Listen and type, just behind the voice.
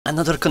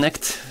Another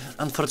Connect.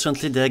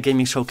 Unfortunately, the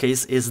gaming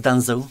showcase is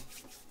done so,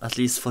 at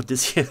least for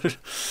this year.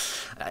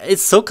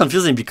 It's so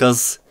confusing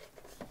because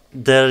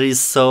there is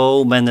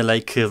so many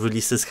like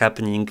releases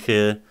happening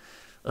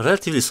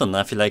relatively soon.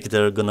 I feel like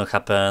they're gonna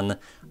happen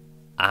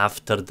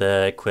after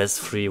the Quest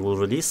 3 will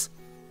release.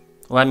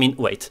 Well, I mean,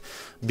 wait,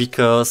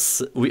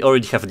 because we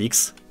already have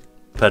leaks,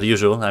 per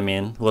usual. I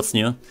mean, what's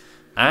new?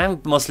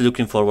 I'm mostly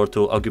looking forward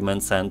to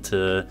augments and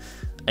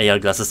AR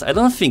glasses. I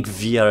don't think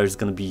VR is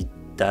gonna be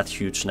that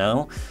huge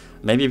now.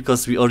 Maybe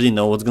because we already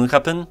know what's gonna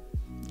happen,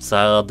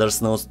 so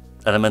there's no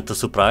element of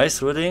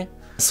surprise really.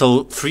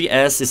 So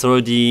 3S is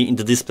already in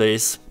the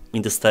displays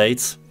in the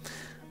States.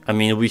 I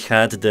mean, we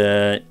had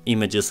the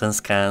images and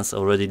scans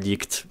already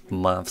leaked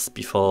months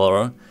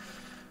before.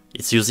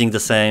 It's using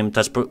the same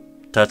Touch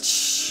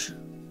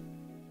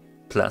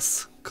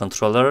Plus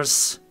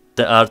controllers.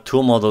 There are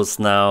 2 models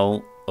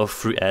now of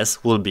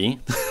 3S, will be.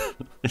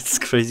 It's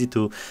crazy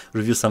to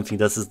review something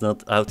that is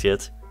not out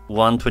yet.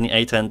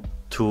 128 and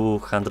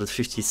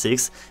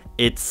 256.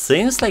 It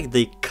seems like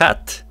they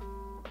cut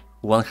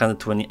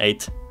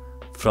 128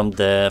 from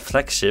the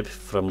flagship,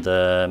 from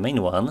the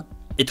main one.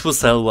 It will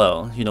sell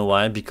well, you know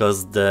why?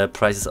 Because the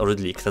price is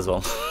already leaked as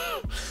well.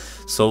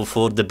 So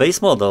for the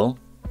base model,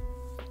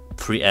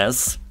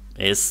 3S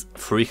is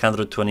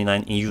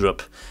 329 in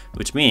Europe,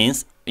 which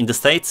means in the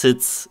States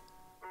it's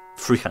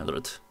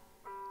 300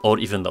 or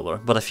even lower,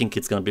 but I think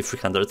it's gonna be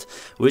 300,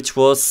 which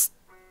was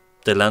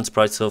the launch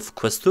price of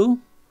Quest 2.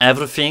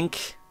 Everything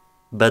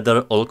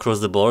better all across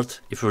the board.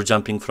 If you're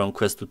jumping from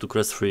Quest 2 to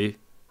Quest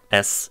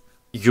 3S,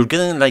 you're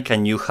getting like a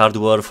new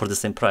hardware for the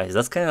same price.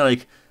 That's kind of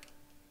like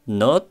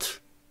not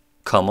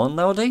common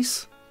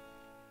nowadays,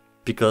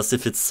 because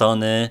if it's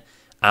Sony,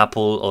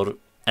 Apple, or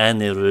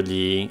any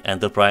really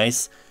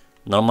enterprise,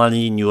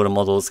 normally newer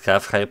models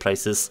have higher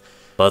prices,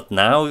 but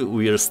now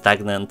we're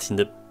stagnant in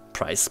the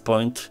price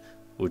point,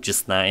 which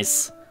is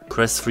nice.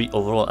 Quest 3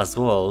 overall as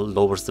well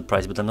lowers the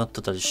price, but I'm not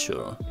totally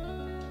sure.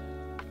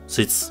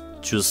 So it's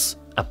just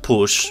a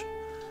push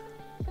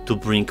to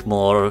bring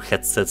more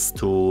headsets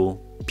to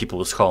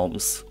people's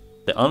homes.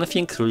 The only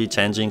thing really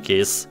changing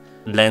is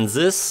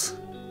lenses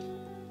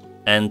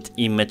and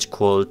image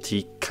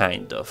quality,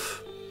 kind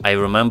of. I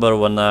remember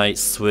when I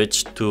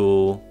switched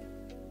to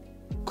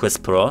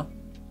Quest Pro,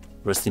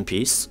 rest in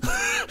peace,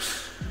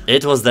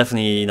 it was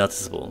definitely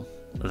noticeable.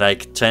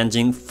 Like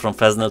changing from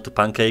Fresnel to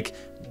Pancake,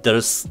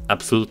 there's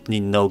absolutely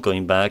no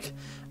going back,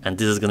 and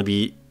this is gonna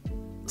be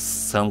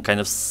some kind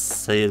of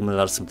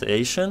similar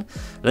situation.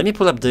 Let me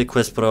pull up the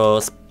Quest Pro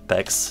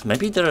specs.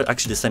 Maybe they're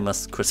actually the same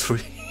as Quest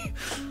 3.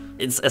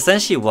 It's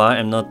essentially why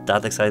I'm not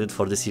that excited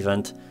for this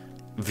event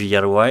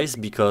VR wise,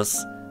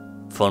 because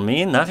for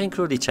me nothing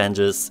really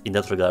changes in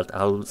that regard.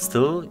 I'll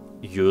still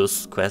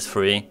use Quest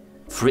 3,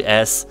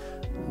 3S.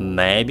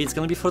 Maybe it's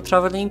gonna be for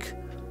traveling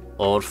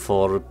or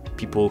for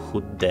people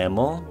who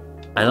demo.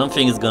 I don't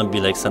think it's gonna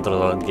be like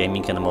central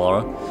gaming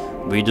anymore.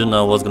 We do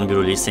know what's gonna be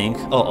releasing.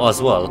 Oh,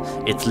 as well,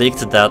 it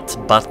leaked that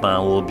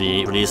Batman will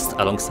be released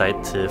alongside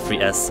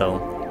 3S, so...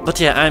 But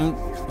yeah, I'm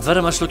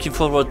very much looking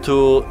forward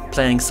to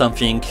playing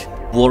something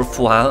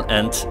worthwhile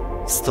and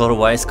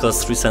store-wise,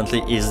 because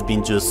recently it's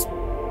been just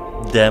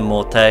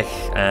demo tech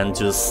and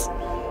just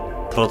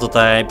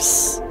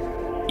prototypes,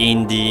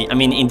 indie. I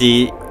mean,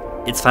 indie,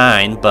 it's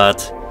fine,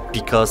 but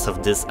because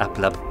of this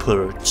Apple App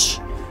purge,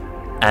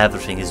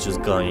 everything is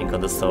just going on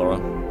the store.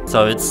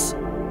 So it's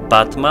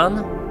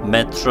Batman,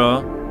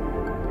 Metro,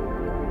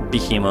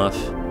 Behemoth,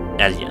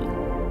 Alien.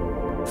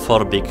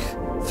 4 big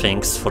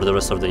things for the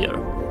rest of the year.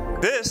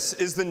 This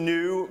is the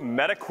new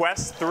Meta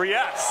Quest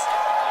 3S.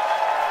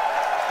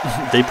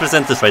 They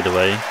present this right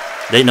away.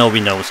 They know we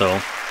know, so.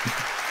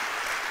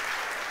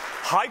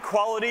 High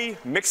quality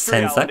mixed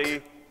Sensak?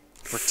 reality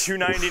for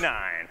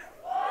 $299.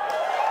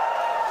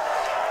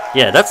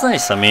 Yeah, that's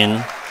nice. I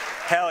mean,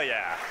 Hell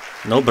yeah.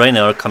 no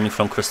brainer coming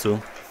from Quest 2.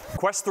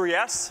 Quest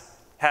 3S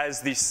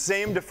has the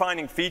same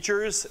defining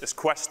features as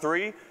Quest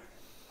 3.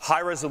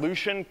 High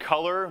resolution,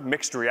 color,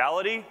 mixed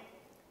reality,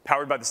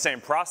 powered by the same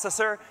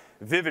processor,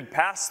 vivid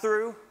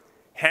pass-through,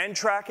 hand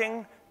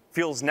tracking,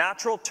 feels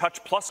natural,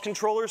 Touch Plus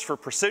controllers for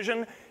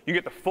precision. You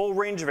get the full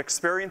range of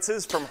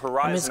experiences from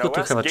Horizon good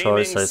to OS, have a gaming,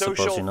 choice, I social,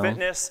 suppose, you know?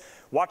 fitness,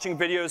 watching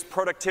videos,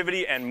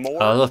 productivity, and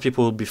more. A lot of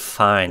people will be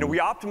fine, We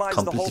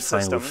optimized the whole completely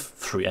fine system with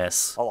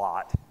 3S. a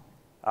lot.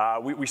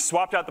 We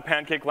swapped out the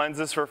Pancake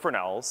lenses for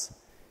Fresnels,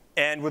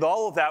 and with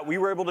all of that, we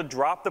were able to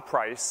drop the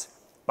price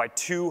by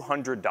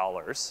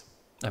 $200.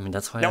 I mean,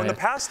 that's why Now, in I the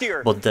past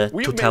year, bought the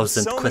we've made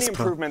 2000 so many Quest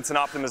Pro, improvements and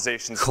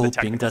optimizations to the hoping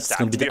technical that's stack,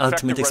 going to be the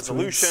effective ultimate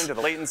resolution, experience to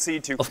the latency,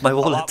 to of my a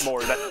wallet. lot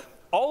more. That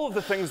all of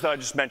the things that I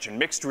just mentioned,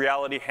 mixed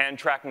reality, hand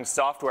tracking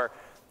software,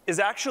 is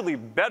actually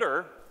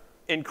better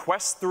in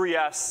Quest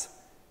 3S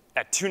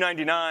at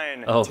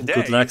 $299 today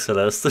good luck,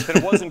 Celeste. than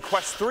it was in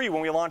Quest 3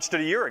 when we launched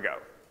it a year ago.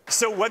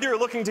 So whether you're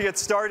looking to get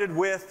started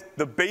with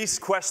the base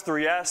Quest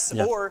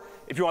 3S, or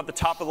if you want the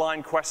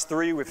top-of-the-line Quest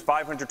 3 with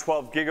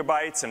 512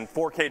 gigabytes and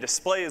 4K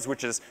displays,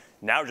 which is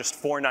now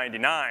just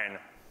 $499,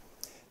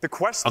 the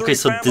Quest 3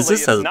 so family this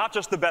is is not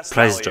just the best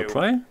price value,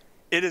 drop, right?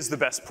 it is the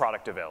best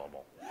product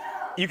available.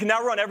 You can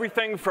now run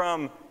everything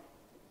from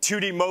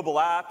 2D mobile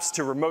apps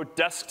to remote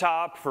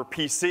desktop for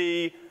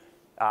PC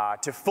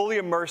to fully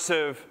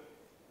immersive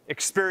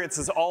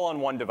experiences all on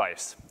one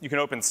device. You can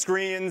open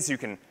screens, you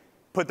can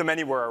put them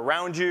anywhere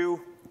around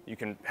you, you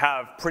can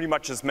have pretty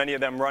much as many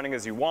of them running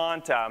as you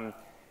want.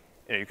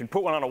 You can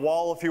put one on a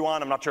wall if you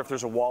want. I'm not sure if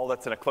there's a wall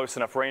that's in a close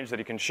enough range that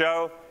you can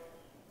show.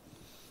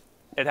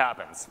 It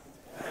happens.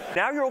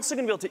 Now you're also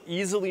going to be able to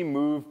easily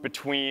move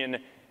between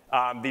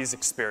these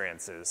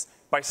experiences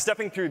by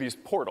stepping through these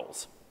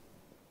portals.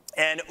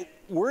 And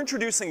we're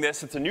introducing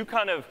this. It's a new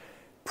kind of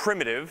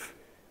primitive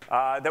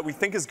that we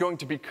think is going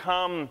to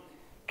become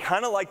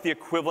kind of like the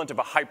equivalent of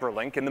a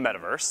hyperlink in the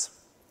metaverse.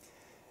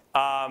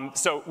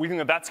 So we think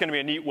that that's going to be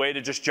a neat way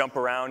to just jump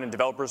around, and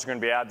developers are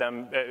going to be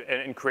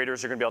and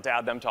creators are going to be able to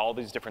add them to all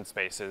these different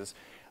spaces.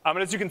 And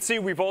as you can see,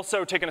 we've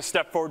also taken a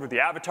step forward with the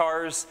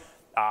avatars.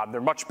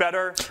 They're much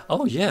better.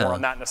 Oh, yeah. More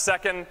on that in a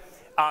second.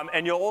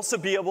 And you'll also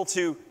be able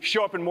to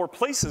show up in more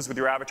places with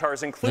your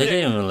avatars, including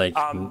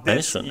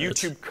this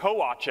YouTube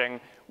co-watching,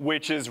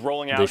 which is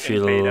rolling out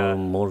in beta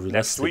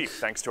next week,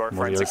 thanks to our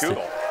friends at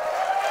Google.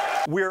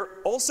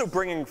 We're also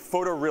bringing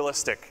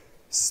photorealistic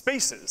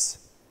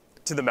spaces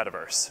to the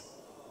metaverse.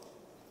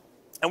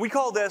 And we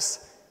call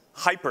this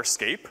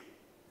Hyperscape.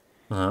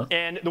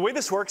 And the way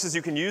this works is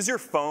you can use your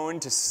phone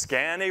to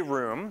scan a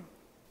room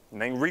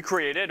and then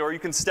recreate it, or you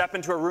can step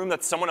into a room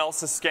that someone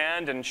else has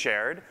scanned and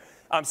shared.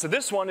 So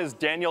this one is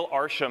Daniel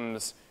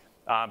Arsham's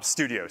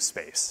studio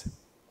space.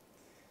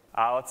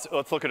 Let's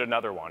look at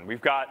another one.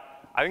 We've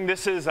got, I think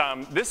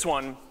this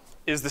one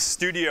is the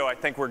studio, I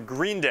think, where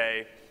Green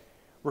Day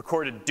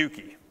recorded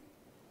Dookie.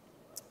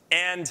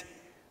 And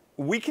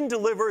we can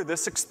deliver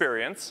this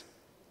experience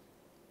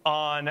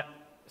on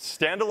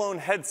standalone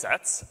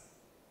headsets,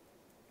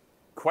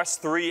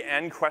 Quest 3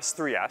 and Quest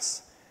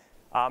 3S.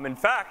 In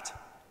fact,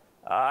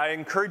 I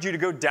encourage you to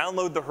go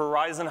download the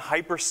Horizon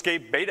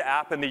Hyperscape beta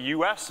app in the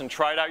US and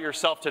try it out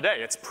yourself today.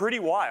 It's pretty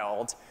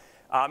wild,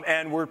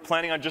 and we're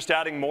planning on just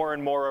adding more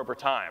and more over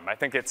time. I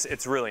think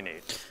it's really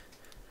neat.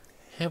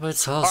 Yeah, but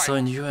it's also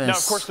in the US. Now,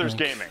 of course, there's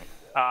gaming.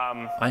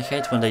 I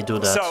hate when they do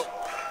that. So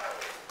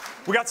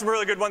we got some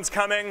really good ones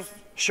coming,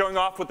 showing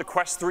off what the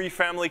Quest 3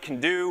 family can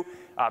do.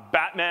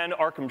 Batman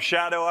Arkham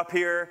Shadow up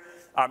here.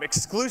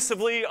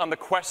 Exclusively on the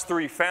Quest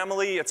 3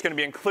 family. It's going to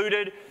be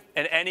included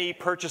in any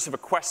purchase of a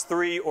Quest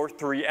 3 or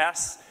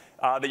 3S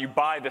that you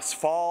buy this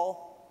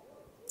fall.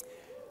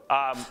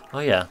 Oh,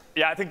 yeah.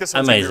 Yeah, I think this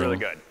one's going to be really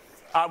good.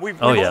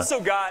 We've also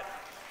got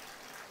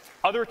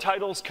other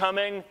titles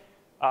coming.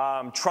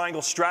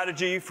 Triangle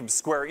Strategy from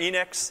Square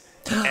Enix.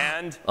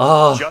 And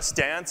Just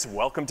Dance,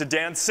 Welcome to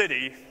Dance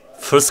City.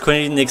 First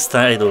Square Enix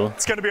title.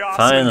 It's going to be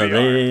awesome.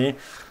 Finally.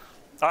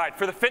 All right,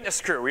 for the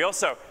fitness crew, we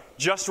also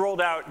just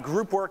rolled out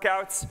group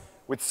workouts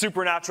with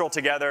Supernatural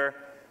together,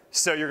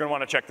 so you're going to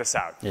want to check this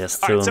out. Yes,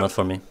 still not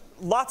for me.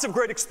 Lots of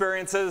great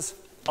experiences,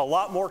 a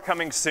lot more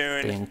coming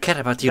soon. Didn't care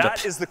about Europe.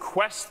 That is the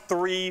Quest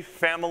 3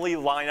 family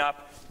lineup,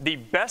 the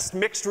best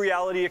mixed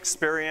reality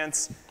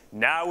experience,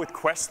 now with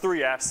Quest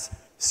 3S,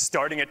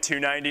 starting at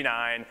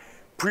 $299.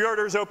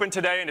 Pre-orders open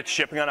today, and it's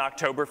shipping on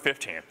October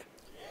 15th.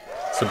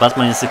 So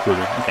Batman is cool.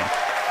 Okay.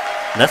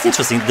 That's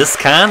interesting. The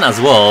scan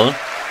as well.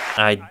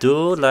 I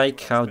do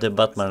like how the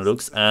Batman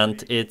looks,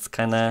 and it's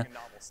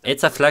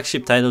a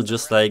flagship title,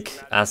 just like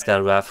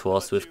Asgard Wrath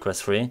was with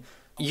Quest 3.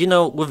 You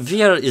know, with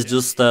VR, it's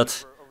just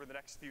that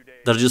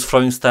they're just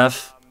throwing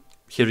stuff,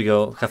 here you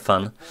go, have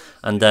fun,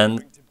 and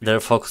then they're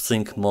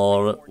focusing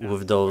more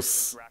with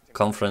those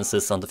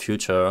conferences on the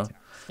future.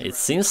 It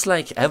seems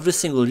like every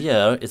single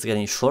year it's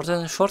getting shorter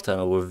and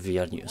shorter with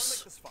VR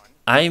news.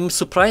 I'm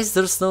surprised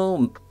there's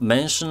no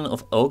mention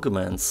of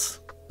augments.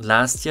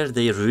 Last year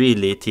they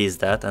really teased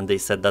that, and they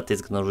said that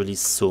it's gonna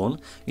release soon.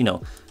 You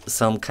know,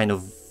 some kind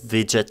of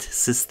widget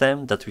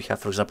system that we have,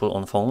 for example,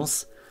 on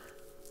phones,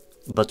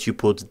 but you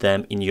put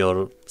them in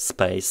your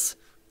space.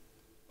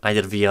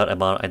 Either VR or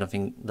MR, I don't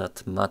think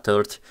that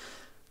mattered.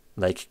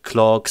 Like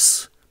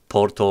clocks,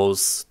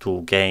 portals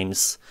to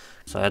games.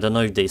 So I don't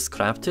know if they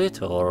scrapped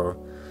it or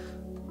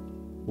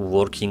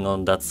working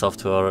on that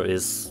software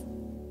is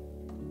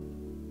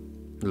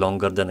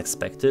longer than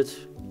expected.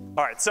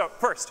 All right, so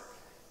first,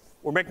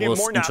 we're making it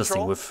more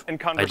natural and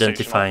conversational.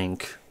 Identifying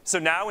so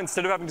now,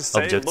 instead of having to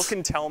say, objects. Look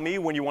and tell me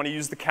when you want to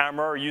use the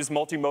camera or use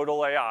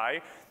multimodal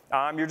AI,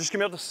 you're just going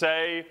to be able to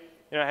say,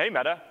 hey,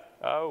 Meta,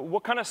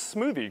 what kind of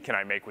smoothie can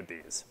I make with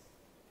these?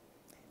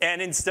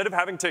 And instead of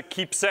having to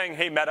keep saying,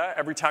 hey, Meta,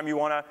 every time you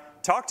want to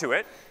talk to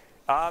it,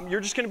 you're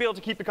just going to be able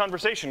to keep the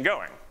conversation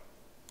going.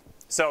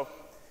 So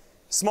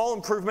small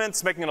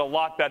improvements, making it a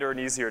lot better and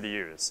easier to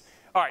use.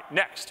 All right,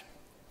 next.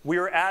 We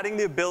are adding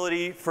the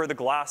ability for the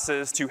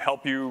glasses to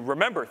help you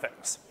remember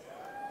things.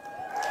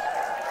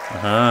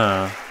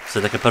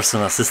 So like a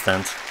personal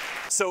assistant.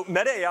 So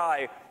Meta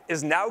AI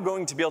is now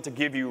going to be able to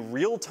give you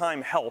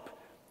real-time help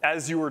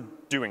as you are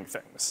doing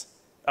things,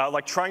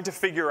 like trying to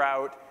figure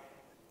out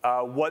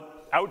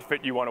what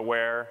outfit you want to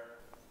wear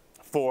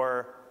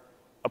for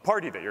a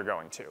party that you're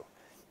going to.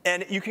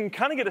 And you can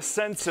kind of get a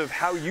sense of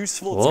how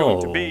useful it's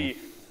going to be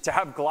to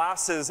have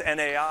glasses and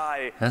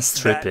AI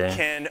that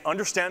can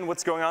understand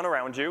what's going on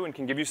around you and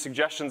can give you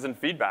suggestions and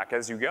feedback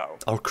as you go.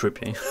 Or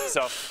creepy.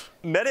 So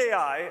Meta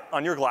AI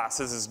on your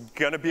glasses is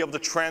going to be able to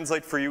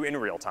translate for you in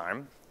real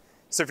time.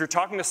 So if you're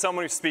talking to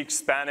someone who speaks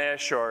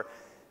Spanish or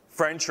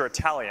French or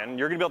Italian,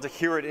 you're going to be able to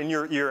hear it in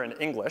your ear in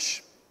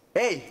English.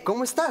 Hey,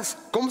 ¿cómo estás?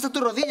 ¿Cómo está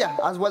tu rodilla?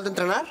 ¿Has vuelto a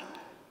entrenar?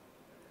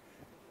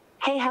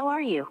 Hey, how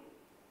are you?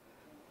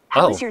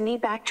 How was your knee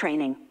back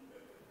training?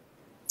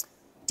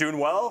 Doing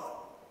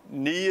well.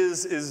 Knee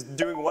is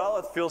doing well.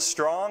 It feels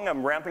strong.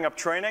 I'm ramping up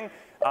training.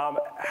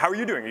 How are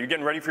you doing? Are you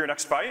getting ready for your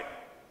next fight?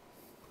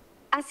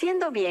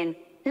 Haciendo bien.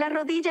 La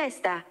rodilla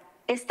está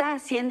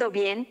haciendo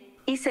bien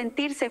y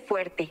sentirse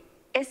fuerte.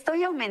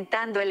 Estoy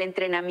aumentando el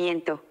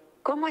entrenamiento.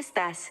 ¿Cómo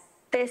estás?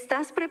 ¿Te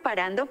estás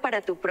preparando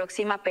para tu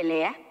próxima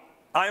pelea?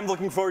 I am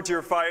looking forward to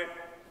your fight.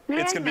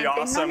 It's going to be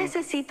awesome. No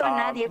necesito a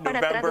nadie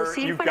para November,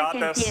 traducir you've para got que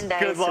this. entienda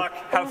Good eso. luck.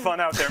 Have fun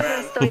out there,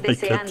 man. Estoy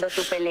deseando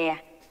tu pelea.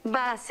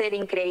 Va a ser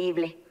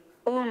increíble.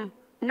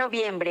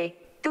 Noviembre.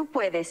 Tú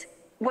puedes.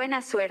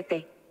 Buena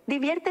suerte.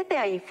 Diviértete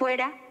ahí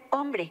fuera,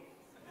 hombre.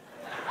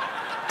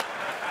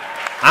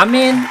 I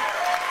mean,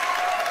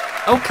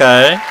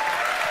 okay.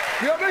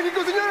 ¡Viva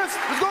México, señores!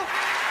 ¡Let's go!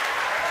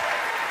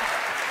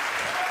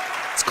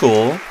 It's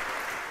cool.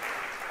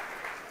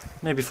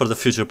 Maybe for the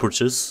future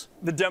purchase.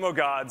 The demo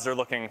gods are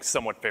looking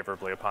somewhat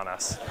favorably upon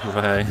us.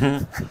 Right.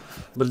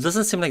 But it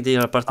doesn't seem like they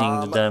are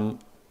partnering with them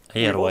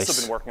We've also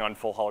AR-wise. been working on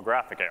full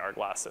holographic AR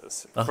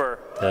glasses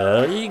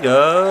There you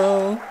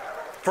go.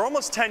 for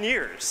almost 10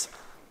 years.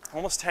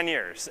 Almost 10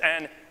 years.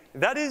 And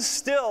that is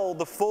still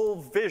the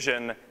full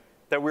vision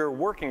that we're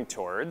working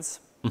towards.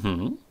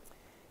 Mm-hmm.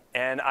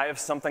 And I have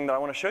something that I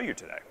want to show you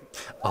today.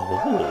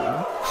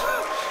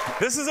 Oh.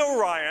 This is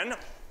Orion,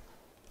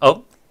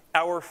 Oh.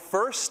 our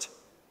first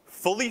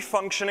fully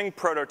functioning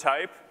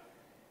prototype,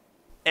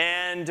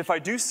 and if I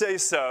do say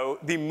so,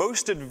 the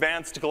most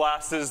advanced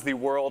glasses the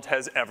world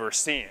has ever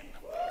seen.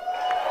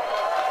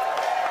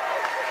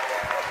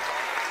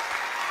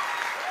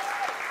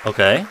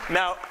 Okay.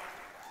 Now,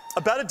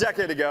 about a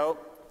decade ago,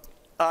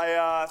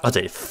 I Are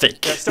they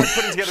fake? started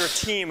putting together a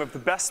team of the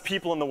best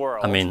people in the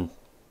world I mean,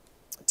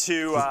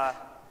 to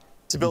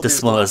build the these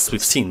smallest glasses.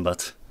 we've seen,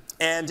 but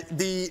And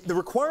the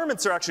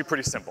requirements are actually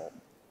pretty simple.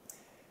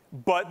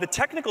 But the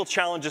technical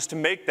challenges to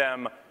make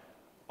them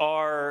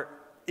are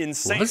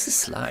insane. what is this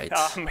slide?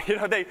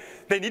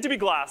 They need to be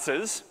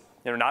glasses,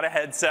 not a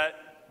headset,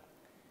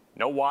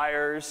 no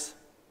wires,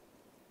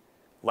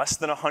 less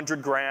than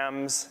 100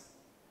 grams.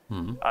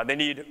 They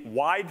need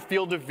wide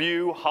field of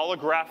view,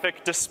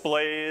 holographic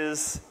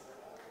displays,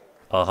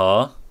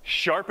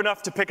 sharp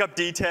enough to pick up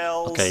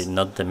details, Okay,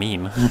 not the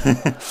meme.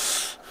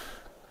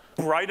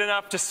 bright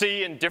enough to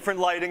see in different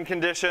lighting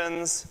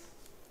conditions,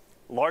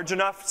 large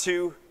enough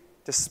to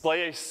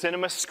display a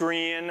cinema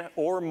screen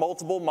or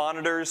multiple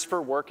monitors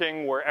for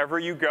working wherever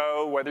you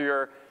go, whether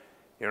you're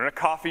in a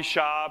coffee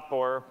shop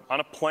or on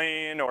a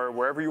plane or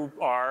wherever you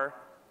are.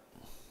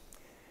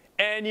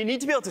 And you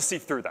need to be able to see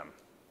through them.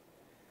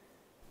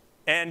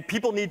 And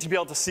people need to be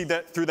able to see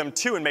through them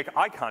too and make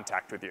eye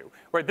contact with you.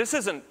 Right? This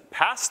isn't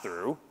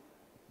pass-through.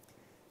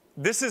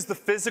 This is the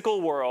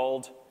physical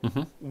world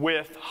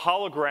with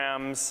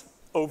holograms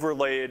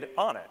overlaid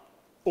on it.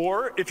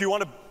 Or if you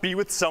want to be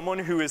with someone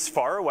who is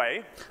far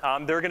away,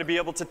 they're going to be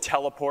able to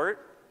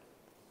teleport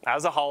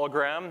as a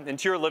hologram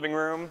into your living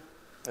room,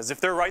 as if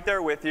they're right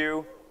there with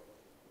you.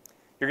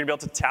 You're going to be able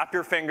to tap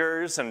your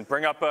fingers and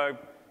bring up a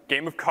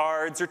game of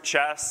cards or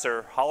chess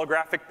or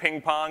holographic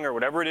ping pong or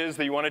whatever it is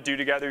that you want to do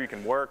together. You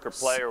can work or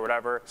play or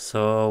whatever.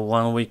 So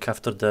 1 week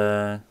after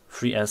the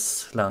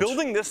 3S launch.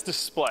 Building this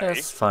display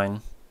That's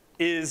fine.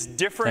 is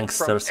different Thanks,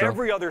 from Terso.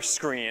 every other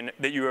screen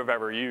that you have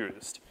ever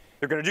used.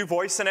 They're going to do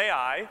voice and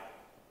AI.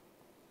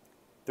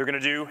 They're going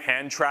to do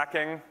hand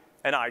tracking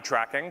and eye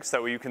tracking,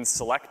 so you can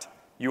select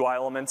UI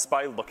elements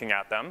by looking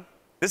at them.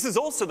 This is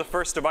also the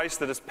first device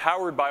that is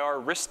powered by our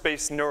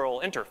wrist-based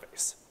neural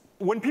interface.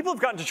 When people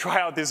have gotten to try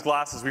out these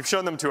glasses, we've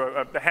shown them to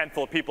a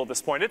handful of people at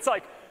this point, it's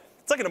like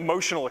an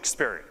emotional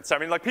experience. I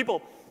mean, like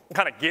people are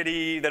kind of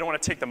giddy, they don't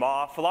want to take them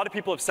off. A lot of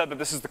people have said that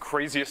this is the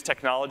craziest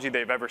technology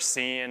they've ever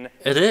seen.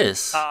 It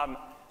is.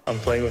 I'm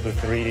playing with a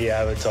 3D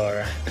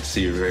avatar. I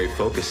see you're very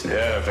focused now.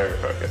 Yeah, very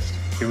focused.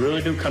 You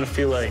really do kind of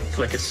feel like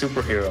a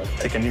superhero,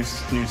 like a new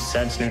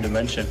sense, new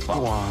dimension.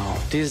 Wow,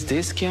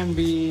 this can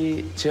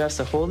be just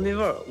a whole new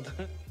world.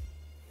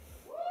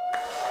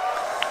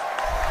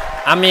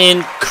 I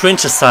mean,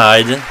 cringe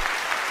aside,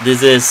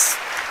 this is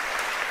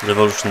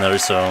revolutionary,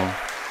 so...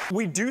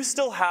 We do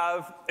still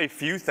have a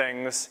few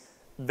things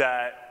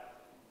that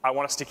I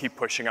want us to keep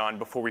pushing on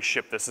before we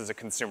ship this as a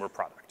consumer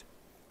product.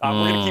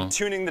 We're going to keep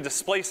tuning the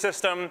display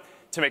system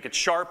to make it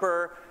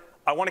sharper.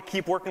 I want to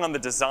keep working on the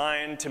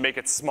design to make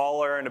it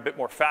smaller and a bit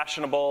more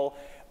fashionable.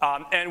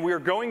 And we're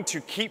going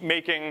to keep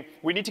making,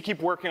 we need to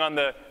keep working on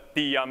the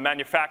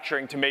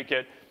manufacturing to make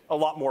it a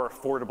lot more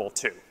affordable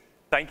too.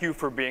 Thank you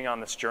for being on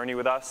this journey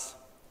with us,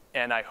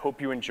 and I hope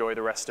you enjoy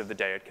the rest of the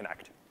day at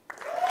Connect.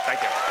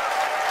 Thank you.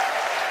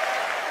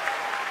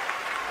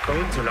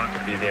 phones are not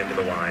going to be the end of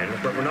the line,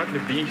 but we're not going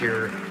to be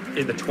here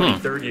in the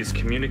 2030s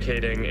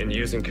communicating and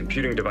using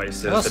computing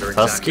devices that are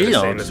exactly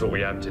the same as what we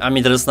have today. I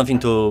mean, there is nothing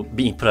to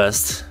be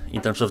impressed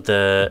in terms of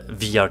the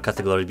VR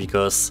category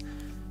because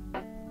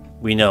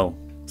we know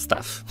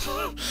stuff.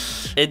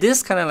 It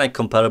is kind of like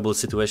comparable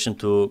situation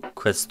to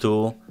Quest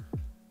 2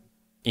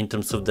 in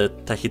terms of the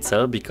tech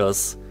itself,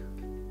 because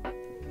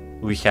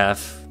we have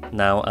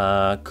now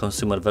a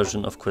consumer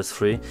version of Quest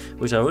 3,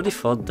 which I already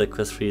thought the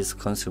Quest 3 is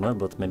consumer,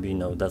 but maybe, you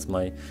know, that's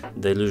my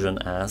delusion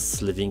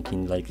as living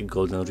in like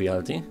golden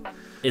reality.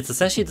 It's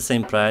essentially the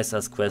same price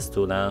as Quest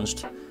 2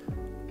 launched,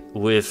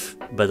 with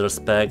better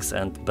specs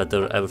and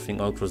better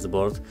everything all across the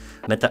board.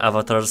 Meta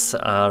avatars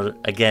are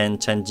again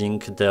changing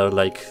their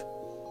like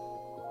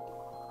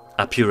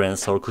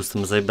appearance or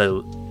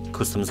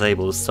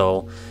customizable,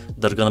 so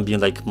they're gonna be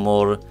like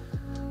more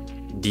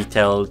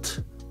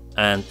detailed,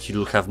 and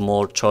you'll have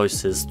more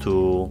choices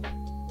to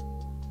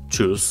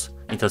choose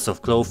in terms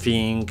of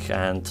clothing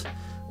and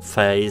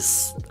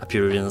face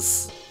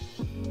appearance.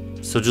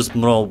 So just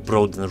more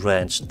broad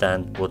range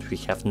than what we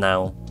have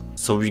now.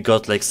 So we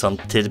got like some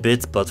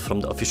tidbits, but from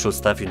the official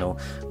stuff, you know,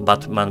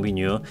 Batman we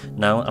knew.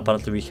 Now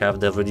apparently we have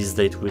the release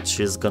date, which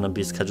is gonna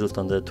be scheduled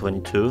on the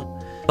 22.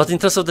 But in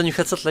terms of the new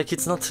headset, like,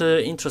 it's not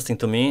interesting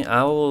to me.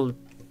 I will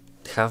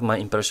have my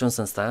impressions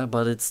and stuff,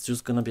 but it's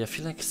just gonna be, I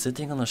feel like,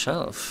 sitting on a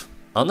shelf.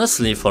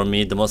 Honestly, for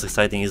me, the most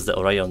exciting is the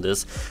Orion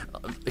disc.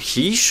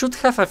 He should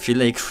have, I feel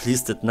like,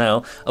 released it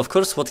now. Of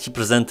course, what he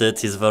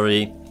presented is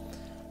very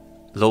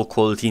low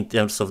quality in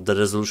terms of the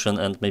resolution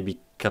and maybe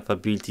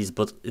capabilities,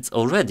 but it's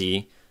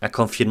already a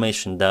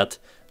confirmation that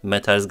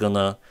Meta is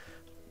gonna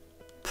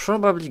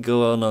probably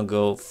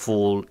go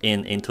full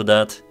into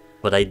that.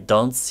 But I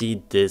don't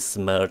see this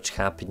merge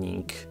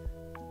happening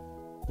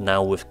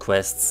now with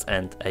Quests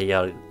and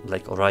AR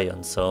like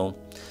Orion, so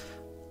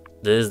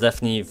this is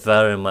definitely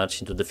very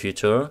much into the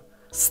future.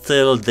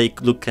 Still, they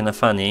look kind of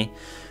funny,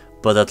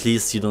 but at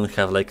least you don't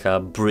have like a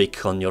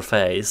brick on your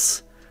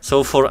face.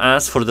 So for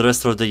us, for the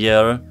rest of the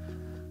year,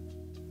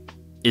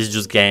 it's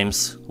just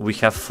games. We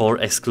have 4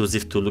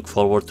 exclusive to look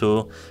forward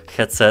to.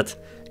 Headset,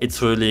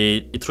 it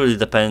really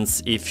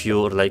depends if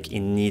you're like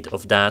in need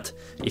of that.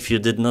 If you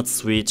did not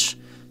switch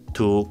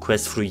to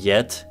Quest 3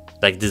 yet,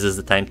 like, this is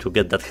the time to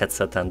get that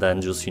headset and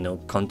then just, you know,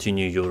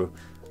 continue your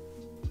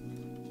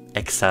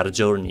XR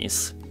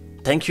journeys.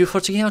 Thank you for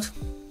checking out,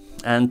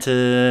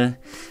 and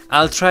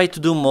I'll try to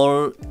do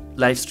more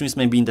live streams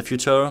maybe in the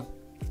future.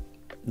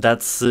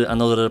 That's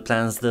another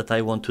plans that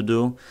I want to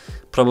do,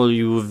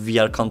 probably with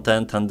VR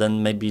content, and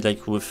then maybe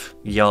like with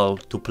y'all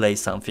to play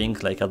something.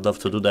 Like, I'd love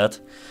to do that,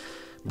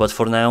 but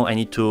for now I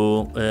need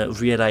to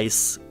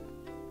realize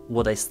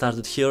what I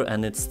started here,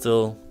 and it's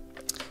still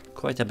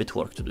quite a bit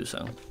work to do.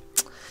 So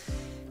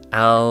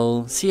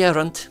I'll see you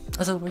around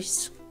as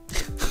always.